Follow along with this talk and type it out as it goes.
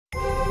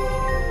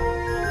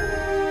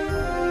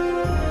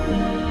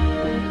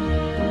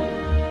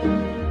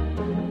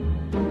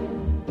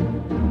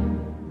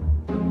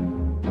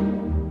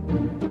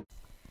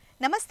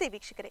ನಮಸ್ತೆ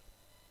ವೀಕ್ಷಕರೇ.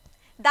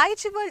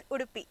 ಡೈಜಿವರ್ಲ್ಡ್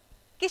ಉಡುಪಿ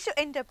ಕಿಶು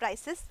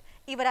ಎಂಟರ್ಪ್ರೈಸಸ್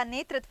ಇವರ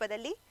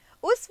ನೇತೃತ್ವದಲ್ಲಿ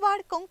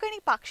ಉಸ್ವಾಡ್ ಕೊಂಕಣಿ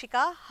ಪಾಕ್ಷಿಕ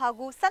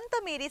ಹಾಗೂ ಸಂತ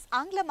ಮೇರೀಸ್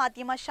ಆಂಗ್ಲ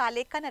ಮಾಧ್ಯಮ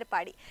ಶಾಲೆ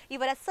ಕನರ್ಪಾಡಿ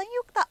ಇವರ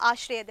ಸಂಯುಕ್ತ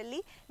ಆಶ್ರಯದಲ್ಲಿ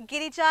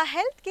ಗಿರಿಜಾ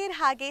ಹೆಲ್ತ್ ಕೇರ್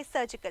ಹಾಗೆ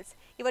ಸರ್ಜಿಕಲ್ಸ್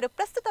ಇವರು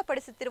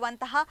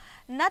ಪ್ರಸ್ತುತಪಡಿಸುತ್ತಿರುವಂತಹ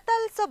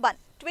ನಥಲ್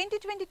ಸೊಬನ್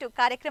 2022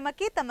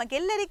 ಕಾರ್ಯಕ್ರಮಕ್ಕೆ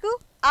ತಮಗೆಲ್ಲರಿಗೂ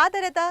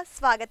ಆದರದ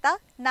ಸ್ವಾಗತ.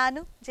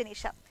 ನಾನು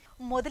ಜನಿಷಾ.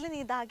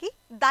 ಮೊದಲನೇದಾಗಿ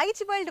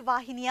ಡೈಜಿವರ್ಲ್ಡ್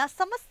ವಾಹಿನಿಯ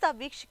ಸಮಸ್ತ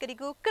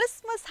ವೀಕ್ಷಕರಿಗೂ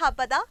ಕ್ರಿಸ್ಮಸ್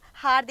ಹಬ್ಬದ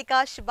ಹಾರ್ದಿಕ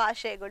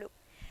ಶುಭಾಶಯಗಳು.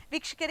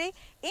 ವೀಕ್ಷಕರೇ,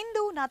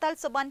 ಇಂದು ನಥಾಲ್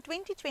ಸೊಬಾನ್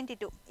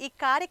 2022 ಈ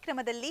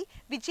ಕಾರ್ಯಕ್ರಮದಲ್ಲಿ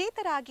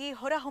ವಿಜೇತರಾಗಿ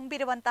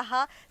ಹೊರಹೊಮ್ಮಿರುವಂತಹ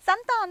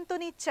ಸಂತ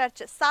ಆಂಟೋನಿ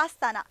ಚರ್ಚ್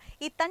ಸಾಸ್ತಾನ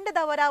ಈ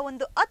ತಂಡದವರ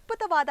ಒಂದು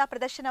ಅದ್ಭುತವಾದ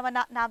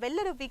ಪ್ರದರ್ಶನವನ್ನ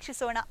ನಾವೆಲ್ಲರೂ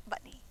ವೀಕ್ಷಿಸೋಣ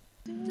ಬನ್ನಿ.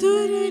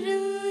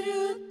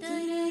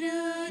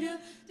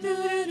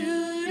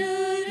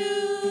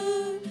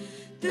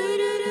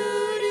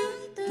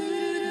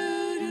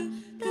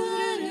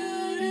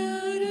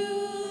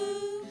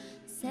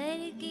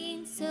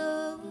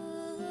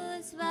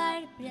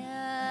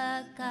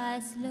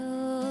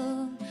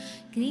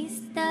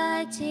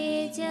 ख्रिस्ताचे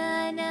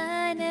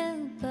जनन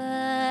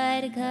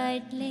पर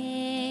घडले,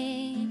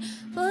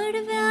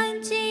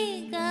 पुडव्यांचे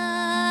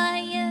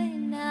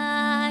गायन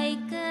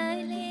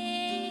ऐकले,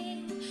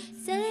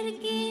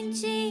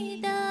 सर्गींचे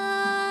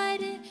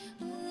दार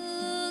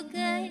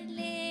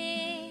उघडले,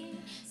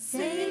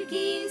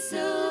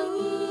 सर्गींचो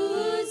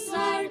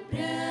उजवाड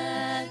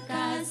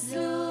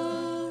प्रकाशलो,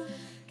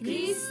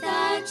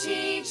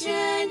 ख्रिस्ताचे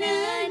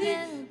जनन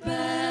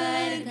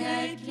पर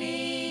घडले,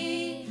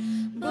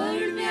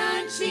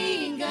 पुडव्यांचे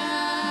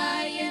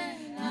गायन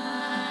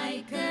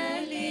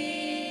ऐकले,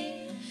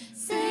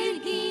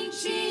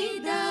 सर्गींचे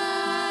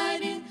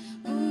दार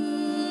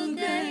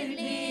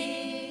उघडले,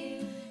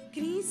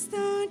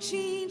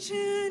 ख्रिस्ताचे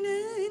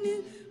जनन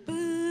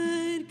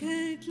पर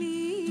घडले.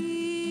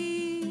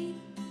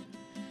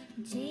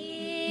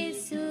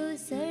 जेसू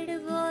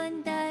सडवून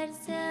दार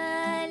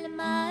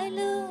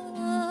सलमालो,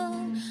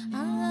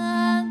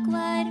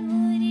 आंकवार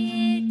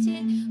मुरीचे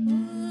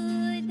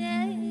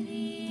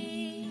उदरी,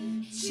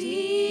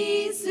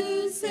 जेसू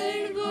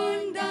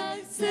सडवून दार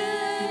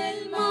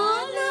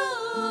सलमालो,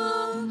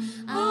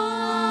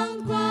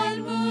 आंकवार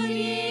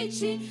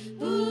मुरीचे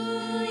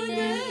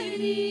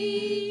उदरी.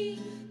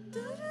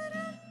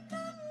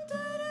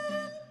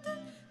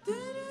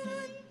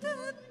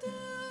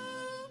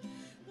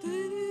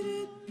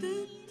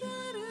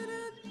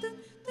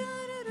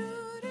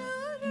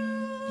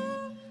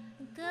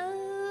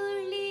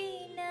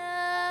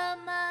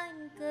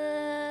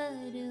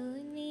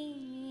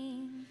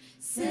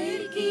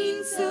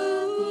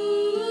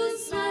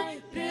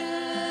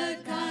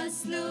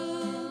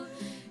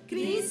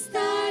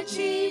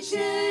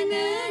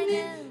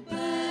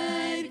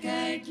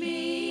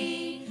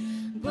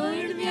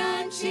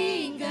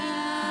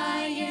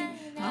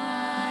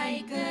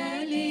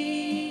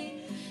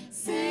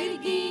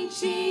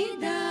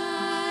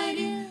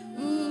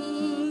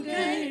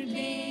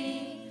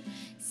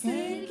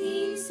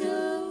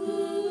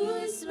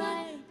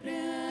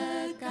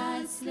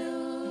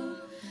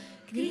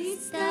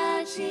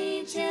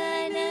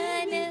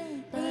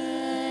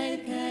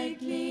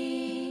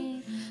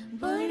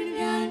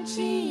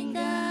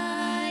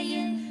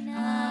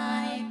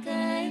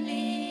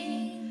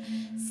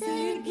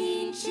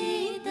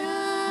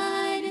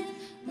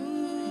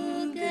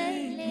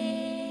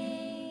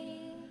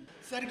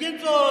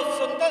 सर्गींचो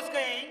संतोष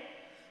खंय,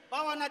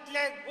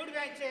 पावनांतले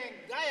गुडव्यांचे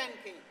गायन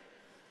खंय.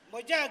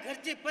 म्हज्या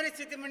घरची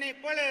परिस्थिती म्हणे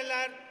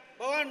पळयल्यार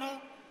भवानो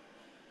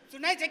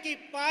सुनायचे की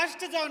पास्ट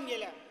जावन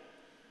गेल्या.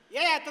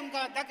 येया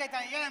तुमकां दाखयता,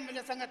 येया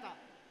म्हज्या सांगाता.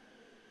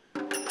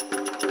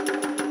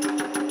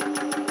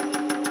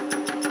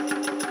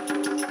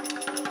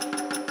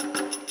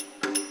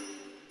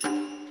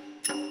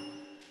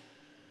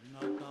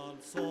 नथाल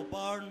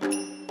सोबान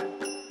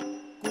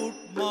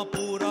कुटमा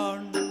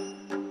पुराण,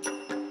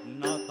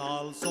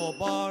 नथाल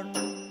सोबान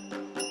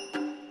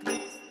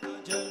ख्रिस्त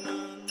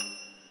जनन.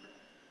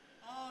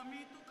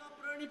 आम्ही तुका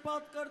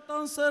प्रणिपात करता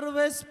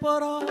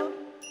सर्वेस्परा,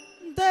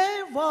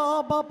 देवा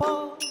बापा,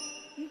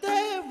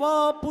 देवा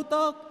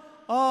पुतक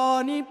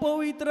आणि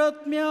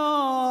पवित्रत्म्या.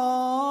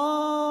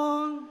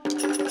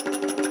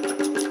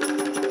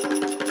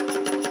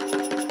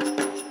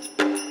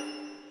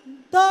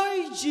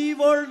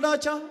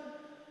 दायजीवर्ल्डाच्या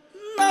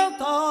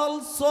नथाल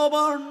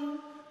सोबान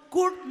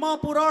कुटमा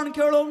पुराण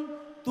खेळून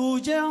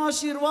तुझे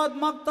आशीर्वाद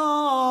मागता.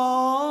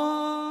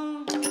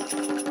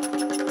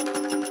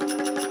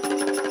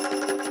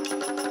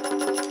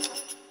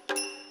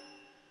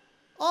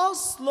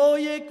 असलो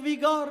एक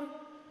विगार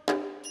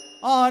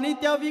आणि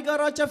त्या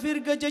विगाराच्या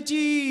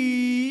फिरगजेची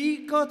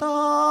कथा.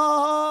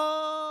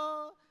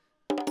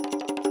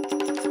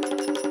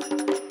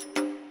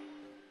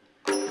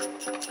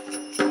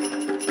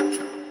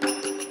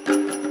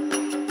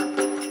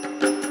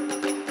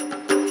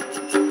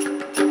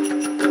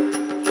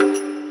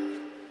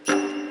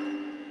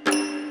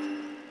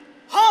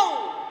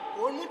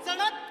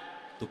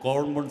 तू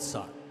कोण म्हण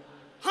सांग.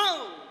 हां,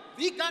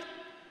 विकार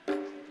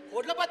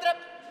ओढलं पत्र,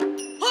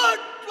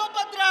 ओढलं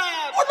पत्र.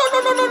 No,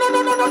 no, no, no,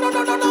 no, no, no, no,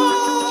 no, no,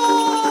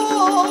 no.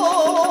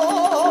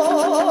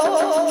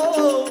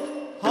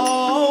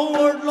 हाव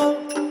ओढलो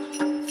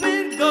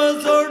फिरग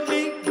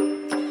जोडली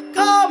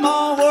कामा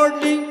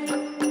ओढली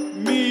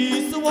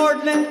मीस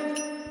ओढले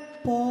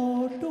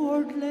पोट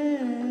ओढले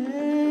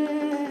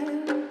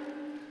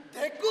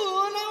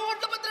देखून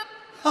ओढलं पत्र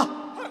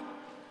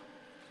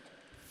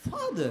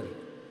फादर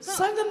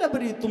सांगायला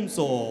बरी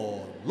तुमचो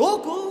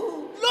लोक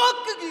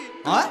लोक गी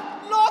हा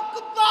लोक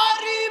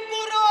बारी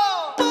बुरो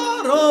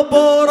बोरो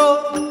बोरो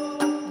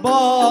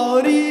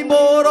बारी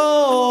बोरो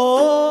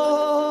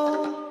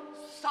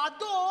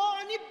साधो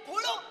आणि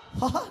भोळो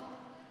हा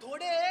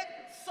थोडे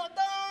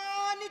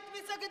सदानित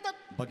मिसक येतात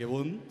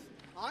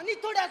भगवंत आणि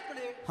थोडे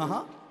आतकडे हा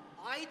हा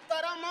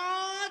आयतारा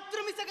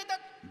मात्र मिसक येतात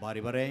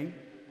बारी बरे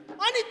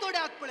आणि थोडे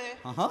आतकडे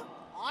हा हा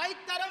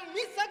आयतारा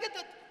मिसक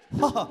येतात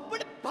हा हा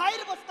पण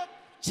बाहेर बसतात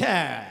छे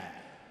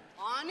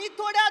आणि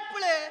थोडे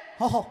आतकडे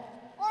हा हा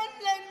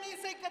ऑनलाईन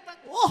मिसक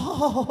येतात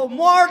ओहो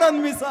मॉडर्न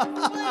मिसा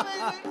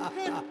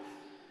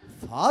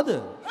फादर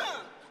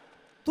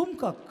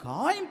तुमका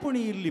काय पण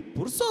इल्ली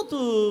पुरसत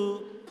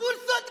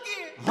पुरसत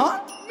की हा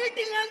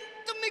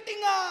मीटिंगांत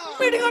मीटिंगा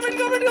मीटिंगा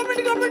मीटिंगा मीटिंगा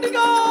मीटिंगा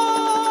मीटिंगा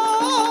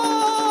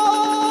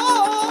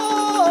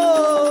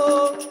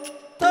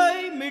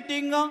थंय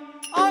मिटिंगा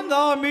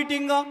आंगा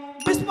मिटिंगा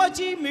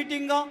बिस्पाची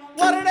मिटिंगा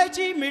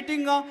वरड्याची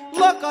मिटिंगा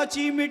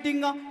लोकाची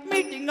मिटिंगा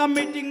मिटिंगा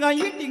मिटिंगा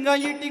इटिंगा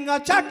इटिंगा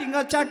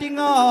चाटिंगा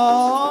चाटिंगा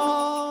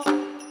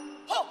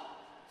हो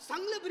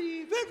चांगलं बरी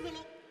वेळ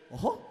झालो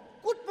ओहो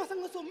कुठ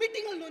प्रसंग सो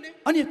मीटिंग आलो ने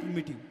आणि एक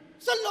मीटिंग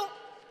चल्लो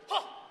हो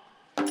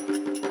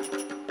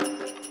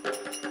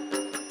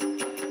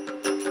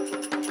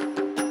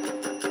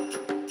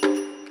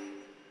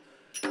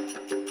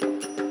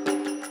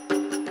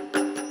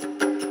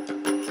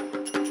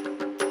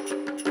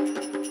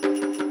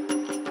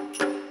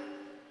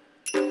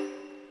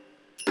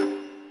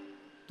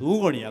तू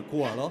कोण या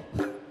कुवाळो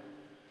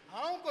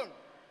हांव कोण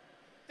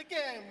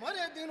तिके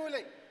मरे दिन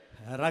उलय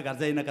रागार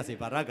जाय नका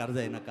सैपा रागार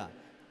जाय नका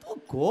तू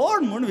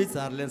कोण म्हूण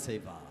विचारले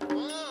सैपा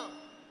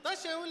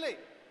तशें उलय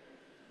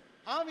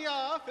हांव या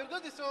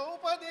फिरगोदिचो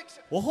उपाध्यक्ष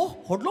ओहो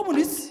होडलो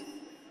मनीस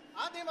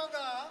आदी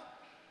म्हाका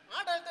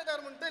आडळतेदार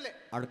म्हणटले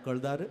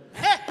आडकळदार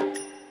हे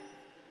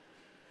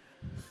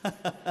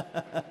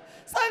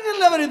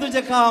सांगितलं बरे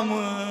तुझे काम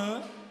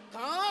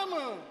काम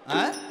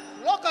आ?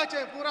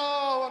 लोकांचे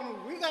पुरावर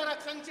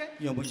विगाराक सांगचे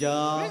यमुजा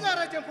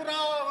विगाराचे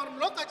पुरावर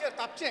लोकांचेर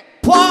तापचे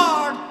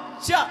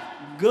फाटच्या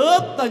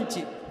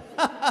गतांची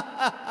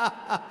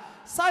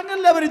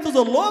सांगितलं बरे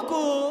तुझो लोक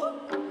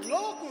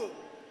लोक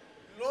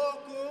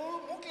लोक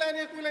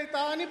मुखल्याने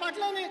उलयता आनी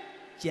फाटल्याने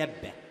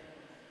चेब्या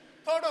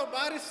थोडो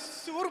बारीक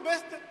सूर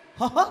बेस्त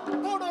हा हा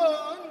थोडो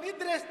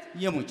निद्रेस्त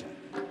यमुजा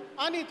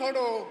आनी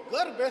थोडो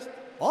घर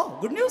बेस्त ओ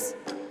गुड न्यूज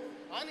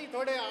आनी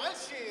थोडे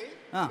आळशी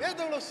हा.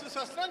 वेदोळ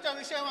सुशास्त्रांच्या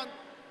विशयान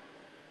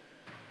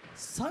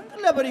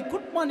सांगितलं बरी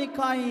कुटुंबानी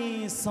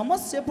काय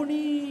समस्या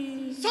पुणी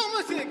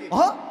समस्ये गे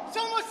हा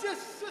समस्ये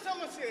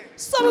सुसमस्ये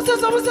समस्या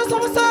समस्या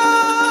समस्या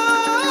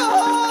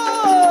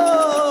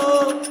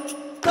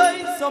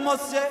थंय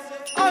समस्ये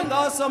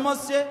अंगा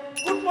समस्ये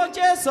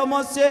कुटुंबाचे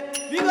समस्ये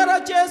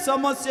विघराचे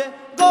समस्ये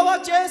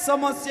गावाचे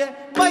समस्ये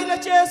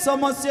बैलाचे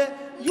समस्ये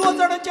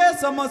युवजणांचे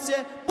समस्ये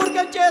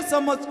भुरग्यांचे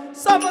समस्या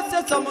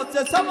समस्या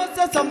समस्या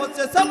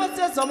समस्या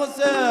समस्या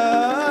समस्या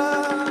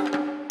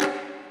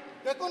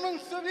देखून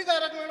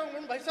सुविगाराक मेळून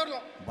म्हणून भाई सरलो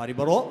बारी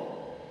बरो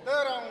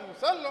तर हांव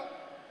सरलो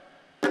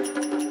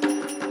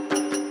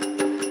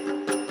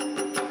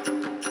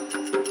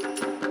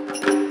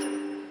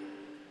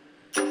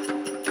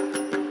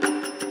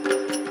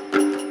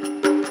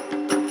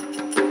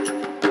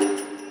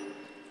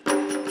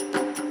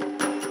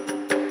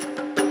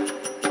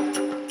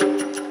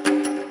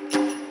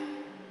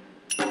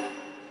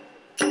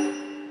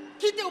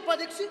किती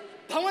उपाध्यक्ष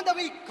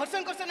धावाधावी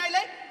खर्सन खर्सन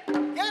आयले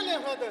गेले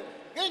फादर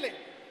गेले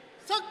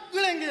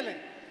सगळे गेले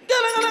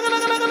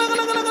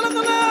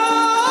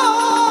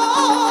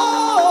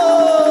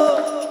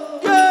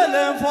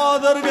गेले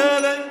फादर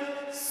गेले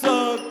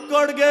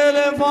सकड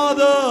गेले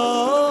फादर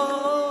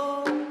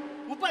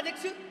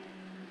उपाध्यक्ष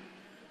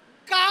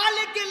काल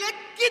गेले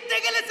किती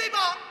गेले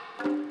साहेबा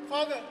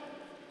फादर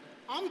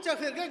आमच्या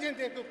फिरगे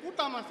जनतेक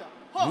कुटाम आसा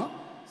हो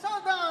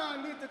सदा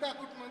नीत त्या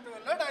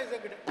कुटुंबात लढाई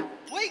झगडे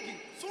वय की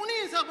सुणी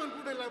साबण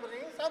पुढे बरे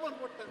साबण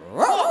पडतात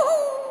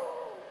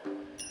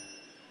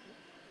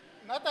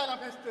नाताला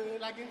फेस्त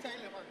लागीन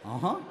चालले फादर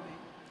आहा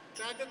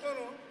त्या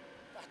करून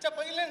त्याच्या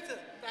पहिल्यांच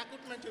त्या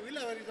कुटुंबाची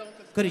विलावारी जाऊन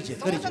करीचे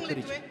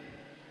करीचे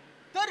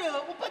तर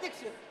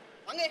उपाध्यक्ष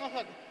अंगे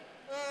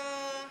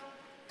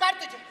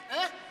काढते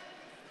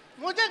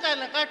मुझे काय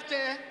काढते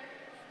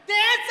ते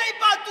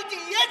साहेबा तुझी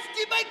हेच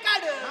की बाई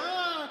काढ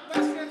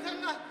तसे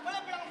सांगा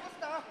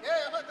ए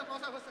बस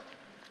बसा बसा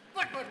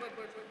पट पट पट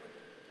पट पट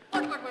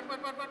पट पट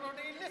पट पट पट पट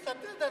इल्ले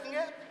सत्य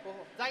दंगे हो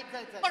जाय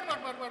जाय जाय पट पट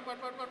पट पट पट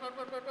पट पट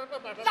पट पट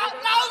पट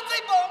पट लाव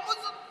साहेबा मुझ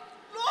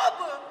लोभ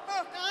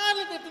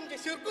काल ते तुमचे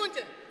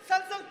शिरकूंचे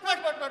चल चल पट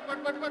पट पट पट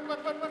पट पट पट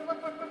पट पट पट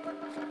पट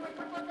पट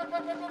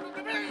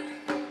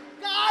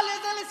काल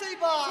झाले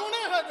साहेबा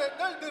सुणे होते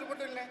दल दूर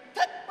पटले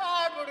थट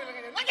पाट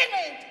पडले लगे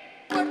नाही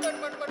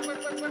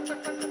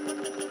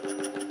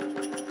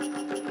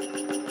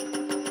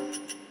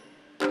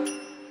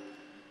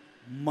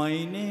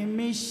My name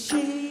is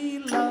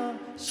Sheila,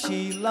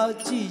 Sheila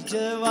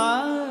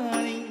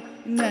Chijawani,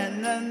 na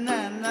na na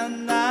na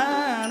na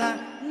na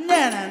na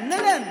na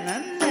na na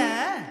na.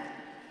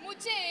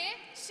 मुझे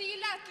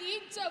शीला की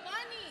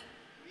जवानी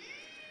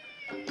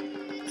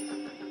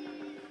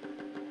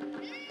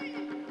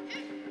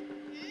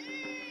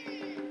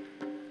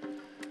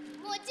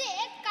मुझे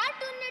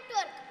cartoon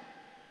network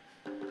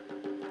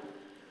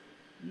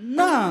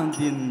Na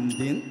din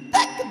din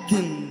tak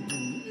din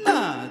din, na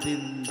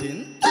din din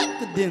tak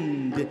din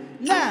din,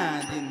 na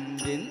din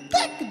din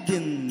tak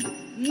din din,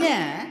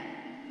 nya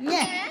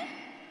nya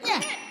nya.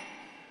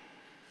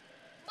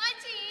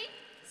 माझी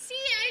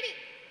CID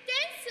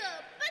त्यांच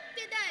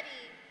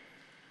पत्तेदारी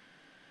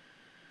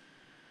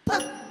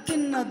Tak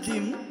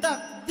dinadim tak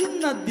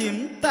dinadim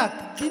tak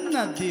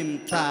dinadim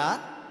ta,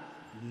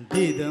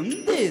 didim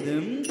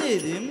didim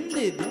didim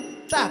didim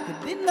tak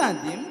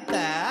dinadim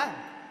ta.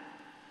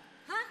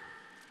 हाँ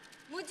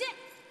मुझे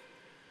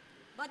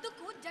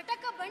ಬದುಕು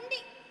ಜಟಕ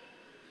ಬಂಡಿ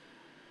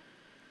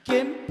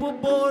ಕೆಂಪು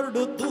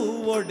board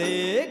ತೂವೊಡೆ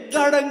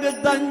ಗಡಂಗ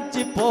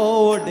ದಂಚಿ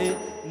ಪೋಡೆ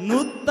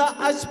ನುತ್ತ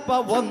ಅಶ್ಪ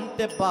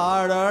ಒಂತೆ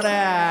ಪಾಡೊಡೆ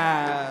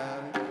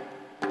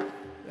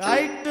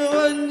ಐಟು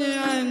ಒಂಜಿ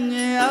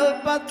ಒಂಜಿ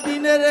ಅಲ್ಪ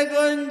ತಿನರೆ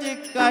ಗೊಂಜಿ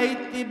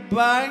ಕೈತಿ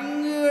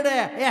ಬಂಗುಡೆ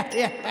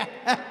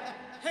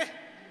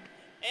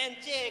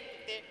ಎಂಚೆ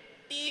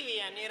ಟಿವಿ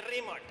అని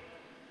ರಿಮೋಟ್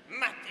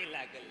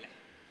ಮತ್ತಿಲಾಗಲ್ಲ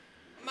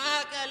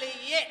ಮಾಕಲಿ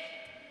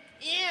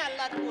ಏ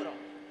ಅಲ್ಲದ Puro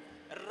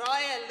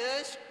royal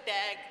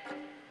stack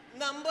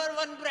number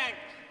 1 brand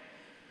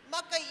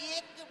म्हाका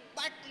एक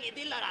बाटली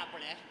दिला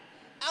आपणे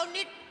हांव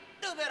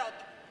निट्ट उबें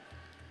रावता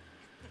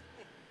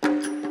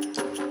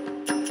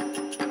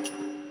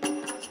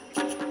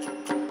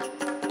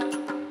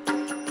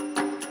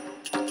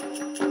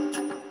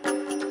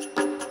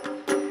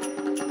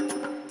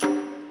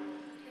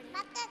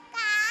म्हाका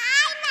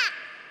काय ना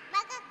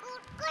म्हाका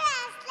कुडकुड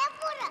असला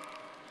पुरो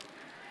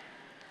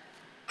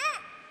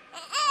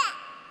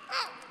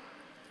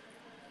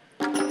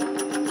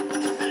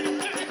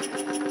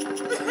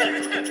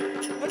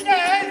म्हणजे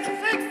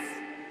 6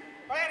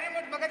 काय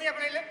रिमोट बघा ती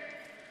आपल्याला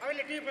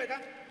आवेले टीव्ही पळता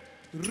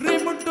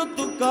ರಿಮುಟು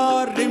ತುಕ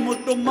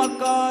ರಿಮುಟು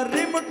ಮಕ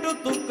ರಿಮುಟು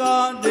ತುಕ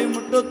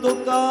ರಿಮುಟು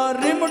ತುಕ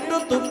ರಿಮುಟು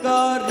ತುಕ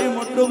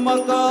ರಿಮುಟು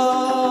ಮಕ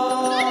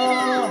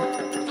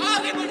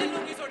ಹಾಗೆ ಬಿಡಿ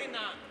ನುಗ್ಗಿ ಸೋಡಿನ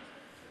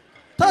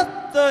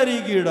ತತ್ತರಿ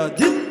ಗಿಡ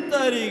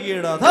ದಿಂತರಿ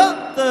ಗಿಡ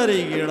ತತ್ತರಿ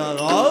ಗಿಡ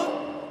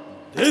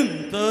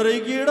ದಿಂತರಿ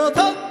ಗಿಡ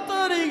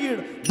ತತ್ತರಿ ಗಿಡ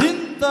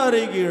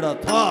ದಿಂತರಿ ಗಿಡ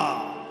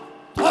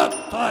ತತ್ತರಿ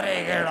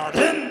ಗಿಡ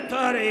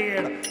ದಿಂತರಿ ಗಿಡ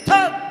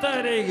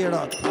ತತ್ತರಿ ಗಿಡ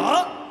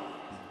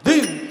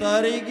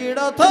ದಿಂತರಿ ಗಿಡ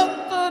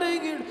ತತ್ತರಿ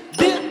ಗಿಡ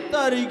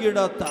ದಿಂತರಿ ಗಿಡ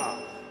ತ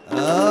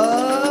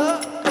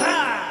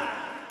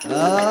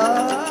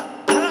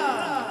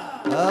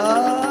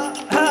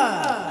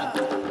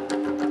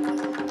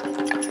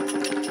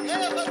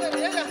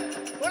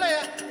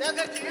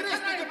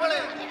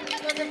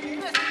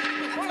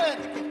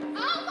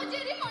आओ मुझे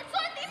रिमोट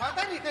सोडली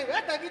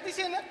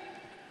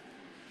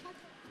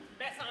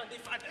बेसान दी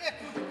फाट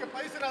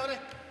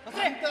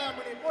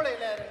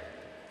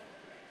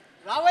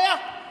रावया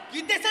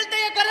किती चलते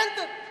या करंत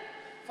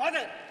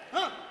फादर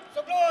हां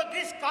सगळं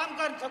दिस काम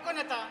कर झोकून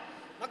येता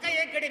म्हाका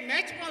एक घडी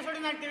मॅच पळोवन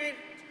सोडून हाड टीव्ही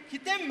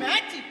किती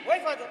मॅच होय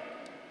फादर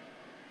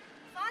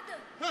फादर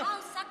हांव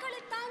सकाळी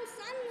तावन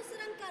सान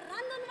मुसरांका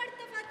रांदून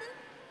वाडटा फादर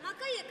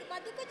म्हाका एक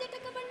बदुको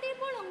जटक बंडी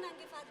पळोवंक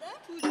नागे फादर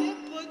तुझे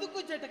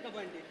बदुकू चटक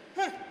बंडी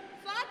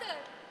फादर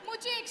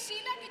मुझे एक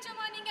शीला की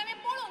जवानी के में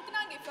पळोवंक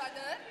नागे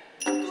फादर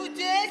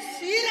तुझे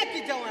शीला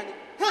की जवानी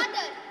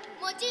फादर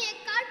मुझे एक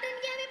कार्टून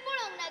गेमी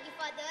पळोवंक नागे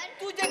फादर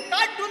तुझे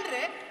कार्टून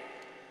रे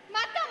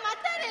माता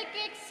माता रे के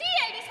एक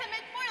सीआईडी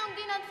समेत पळोवंक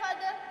दिनात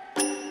फादर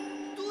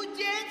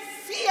तुझे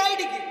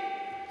सीआयडी की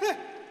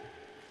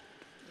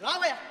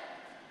रावया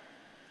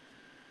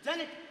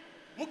जाने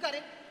मुकारे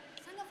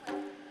सांगा फादर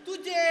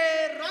तुझे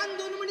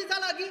रांदून म्हणी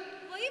जाला की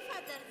होय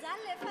फादर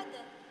जाले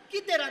फादर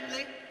किती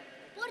रांदले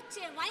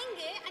पोरचे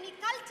वांगे आणि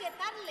कालचे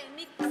तारले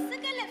मिक्स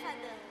केले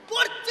फादर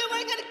पोरचे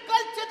वांगे आणि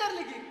कालचे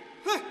धरले की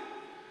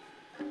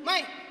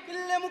माय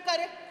किल्ले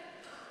मुकारे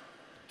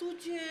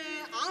तुझे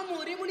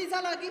आमोरी म्हणी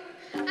जाला की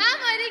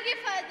आमारी के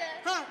फादर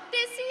हां.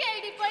 ते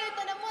सीआईडी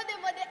पळताना मध्ये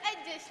मध्ये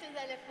ऍडजस्ट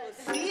झाले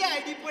फादर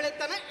सीआयडी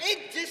पळताना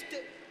एडजस्ट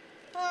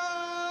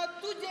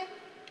तुझे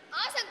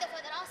आ सांगता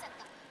फादर आ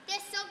सांगता ते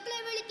सगळे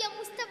वेळी त्या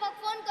मुस्तफा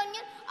फोन करून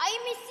आई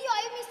मिस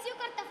यू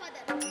करता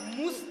father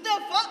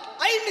Mustafa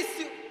I miss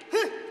you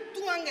तू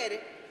वांगे रे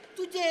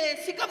तुझे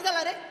शिकप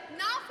झाला रे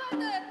ना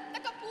फादर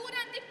तका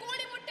पूरा ते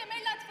कोळी मोठे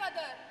मेळलात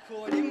फादर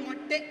खोडी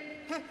मोठे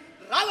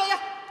रावया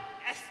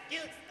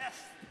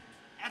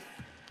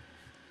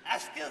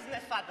एक्सक्यूज मी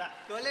फादर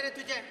कळले रे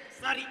तुझे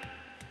sorry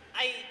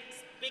I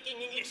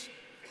speaking English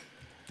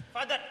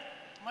father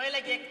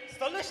महिलेक एक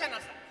सोल्युशन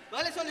आसा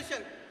कळले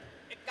सोल्युशन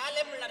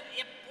काले म्हणल्यार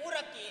हे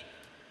पूरक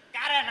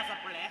कारण आसा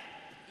पळय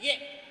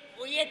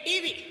ये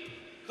टीव्ही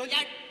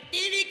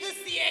टीव्ही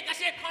कशी आहे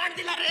कसे खाण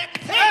दिला रे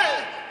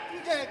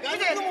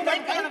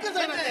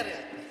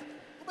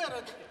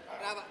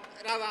रावा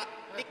रावा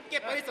डिक्के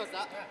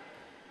पैसोचा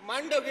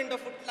मांडो गिंडो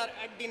फुटलार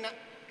अड्डीना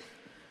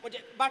म्हणजे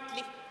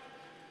बाटली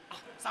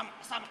सामा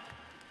सामा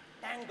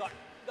thank God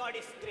God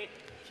is great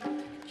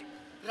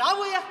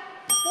रावया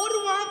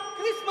पोरवा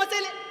क्रिसमस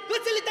आले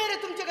कसली तयारी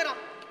आहे तुमच्या घरा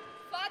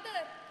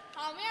फादर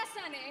हांवें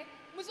आसा न्ही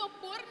म्हजो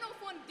पोरनो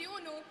फोन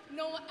दिवन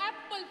नवो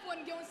ऍपल फोन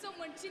घेवन सो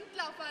म्हण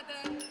चिंतला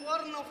फादर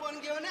पोरनो फोन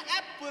घेऊन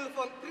ऍपल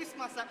फोन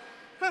क्रिसमसाक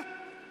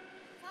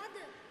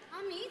फादर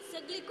आम्ही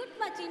सगळी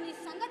कुटुंबाची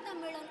संगता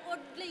मिळून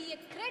ओडली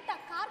एक क्रेटा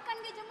कार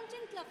काढण्याचे म्हणून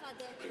चिंतला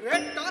फादर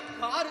रेटा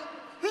कार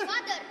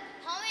फादर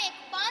हांवें एक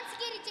 5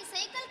 गिरीची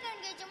सायकल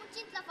काडण्याचे म्हणून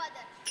चिंतला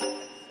फादर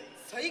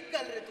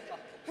सायकल रे तुका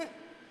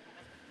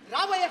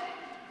रावया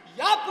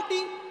या पुटी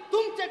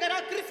तुमच्या घरा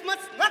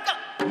क्रिसमस नका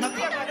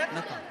नका नका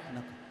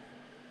नका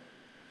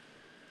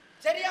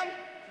चर्याम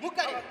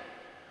मुखारी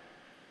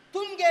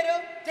तुमगेर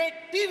ते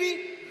टीव्ही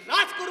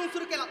राज करून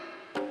सुरू केला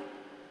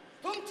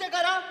तुमच्या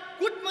घरा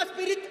कुटुंब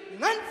स्पिरिट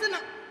नंचना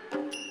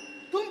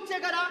तुमच्या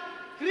घरा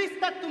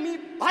ख्रिस्ताक तुम्ही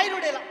भायर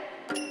उडयला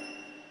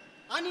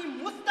आणि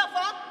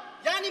मुस्तफा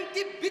या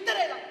निमती भितर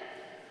येला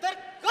तर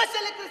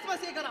कशाले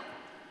क्रिसमस हे करा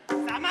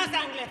सामा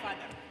सांगले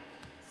फादर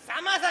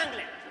सामा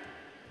सांगले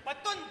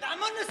पत्तून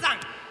दामन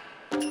सांग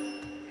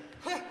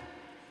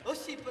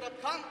अशी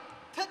प्रथा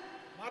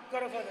माफ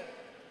करा फादर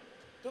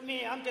तुम्ही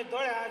आमचे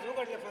डोळे आज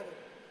उघडले फादर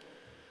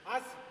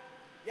आज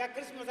या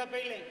क्रिसमसा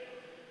पहिले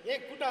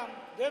एक कुटुंब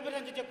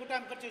देवबंधूचे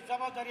कुटुंब करची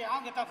जबाबदारी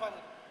हांव घेता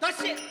फादर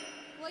तसे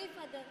होय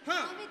फादर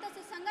आम्ही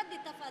तसे सांगत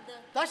देता फादर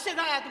तसे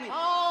जाया तुम्ही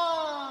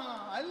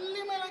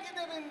ಅಲ್ಲಿ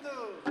ಮಲಗಿದೆ ಬಿಂದು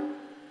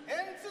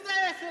ಎನ್ಸಿದೆ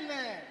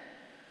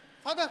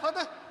ಫಾದರ್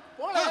ಫಾದರ್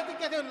ಪೋಳೆ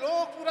ಅದಕ್ಕೆ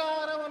ಲೋಕ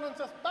ಪುರಾರವನ್ನು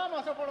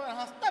ತಾಮಾಸ ಪಡುವ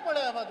ಹಸ್ತ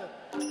ಪಡೆಯ ಫಾದರ್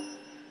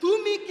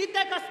तुम्ही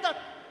कित्याक असतात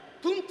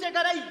तुमच्या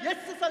घरा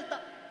येस चलता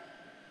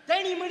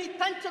तेणी म्हणी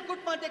तांच्या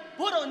कुटुंबात एक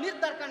बरो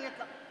निर्धार काढून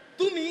घेतला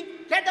तुम्ही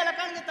केदाला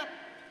काढून घेतात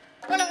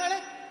कळे कळे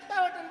त्या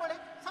वाटेन पडे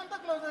सांता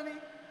क्लॉज आणि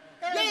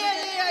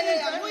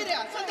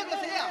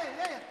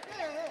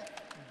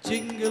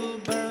Jingle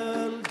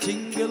bell,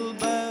 jingle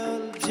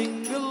bell,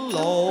 jingle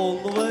all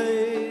the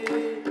way.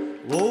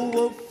 Oh,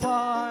 what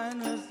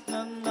fine is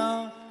na na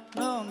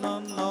na na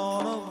na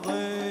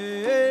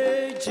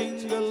way.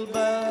 Jingle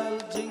bell,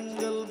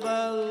 jingle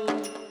bell.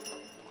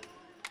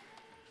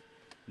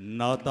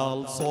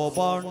 Nathal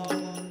Sobhan,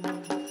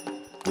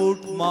 put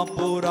my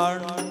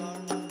puran.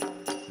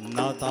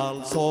 Nathal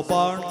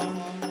Sobhan,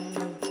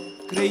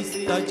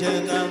 Krista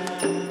Jagan.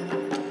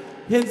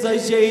 Henzai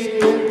Jay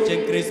Tum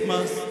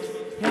Christmas.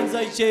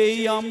 Henzai Jay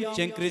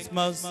Chen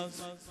Christmas.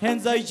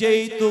 Henzai Jay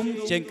Tum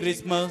Chen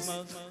Christmas.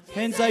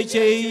 Henzai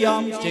Jay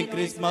Chen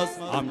Christmas.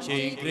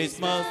 Chen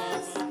Christmas.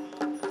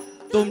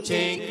 Tum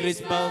Chen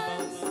Christmas.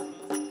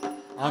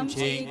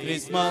 Chen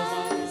Christmas.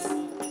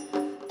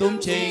 Tum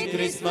Chen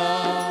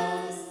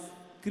Christmas.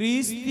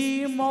 Kristi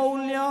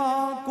Maulya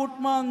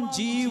Kutman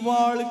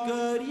Jiwal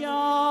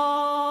Karya.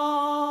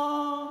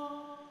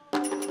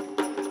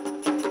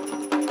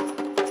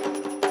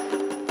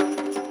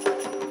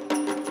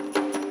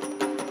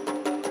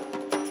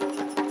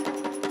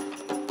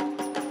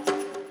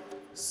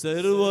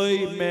 सर्वै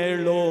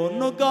मेळो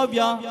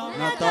ನುಗವ್ಯ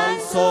ನತಾಲ್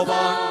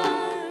ಸೋಬಾನ್.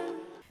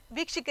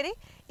 ವೀಕ್ಷಕರೇ,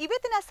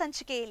 ಇವತ್ತಿನ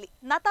ಸಂಚಿಕೆಯಲ್ಲಿ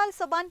ನತಾಲ್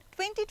ಸೋಬಾನ್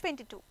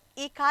 2022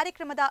 ಈ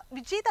ಕಾರ್ಯಕ್ರಮದ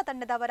ವಿಜೇತ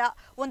ತಂಡದವರ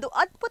ಒಂದು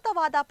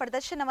ಅದ್ಭುತವಾದ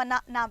ಪ್ರದರ್ಶನವನ್ನ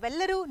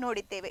ನಾವೆಲ್ಲರೂ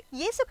ನೋಡಿದ್ದೇವೆ.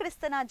 ಯೇಸು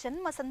ಕ್ರಿಸ್ತನ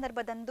ಜನ್ಮ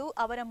ಸಂದರ್ಭದಂದು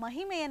ಅವರ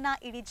ಮಹಿಮೆಯನ್ನ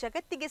ಇಡೀ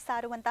ಜಗತ್ತಿಗೆ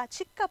ಸಾರುವಂತಹ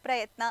ಚಿಕ್ಕ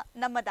ಪ್ರಯತ್ನ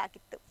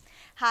ನಮ್ಮದಾಗಿತ್ತು.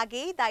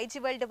 ಹಾಗೆ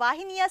ದೈಜಿವರ್ಲ್ಡ್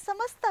ವಾಹಿನಿಯ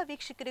ಸಮಸ್ತ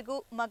ವೀಕ್ಷಕರಿಗೂ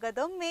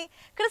ಮಗದೊಮ್ಮೆ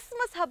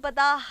ಕ್ರಿಸ್ಮಸ್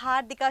ಹಬ್ಬದ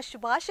ಹಾರ್ದಿಕ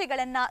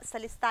ಶುಭಾಶಯಗಳನ್ನ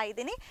ಸಲ್ಲಿಸ್ತಾ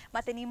ಇದ್ದೀನಿ.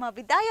 ಮತ್ತೆ ನಿಮ್ಮ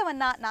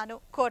ವಿದಾಯವನ್ನ ನಾನು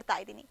ಕೋರ್ತಾ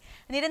ಇದ್ದೀನಿ.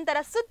 ನಿರಂತರ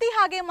ಸುದ್ದಿ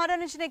ಹಾಗೆ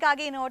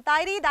ಮನೋರಂಜನೆಗಾಗಿ ನೋಡ್ತಾ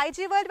ಇರಿ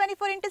ದೈಜಿವರ್ಲ್ಡ್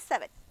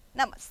 24x7.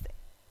 ನಮಸ್ತೆ.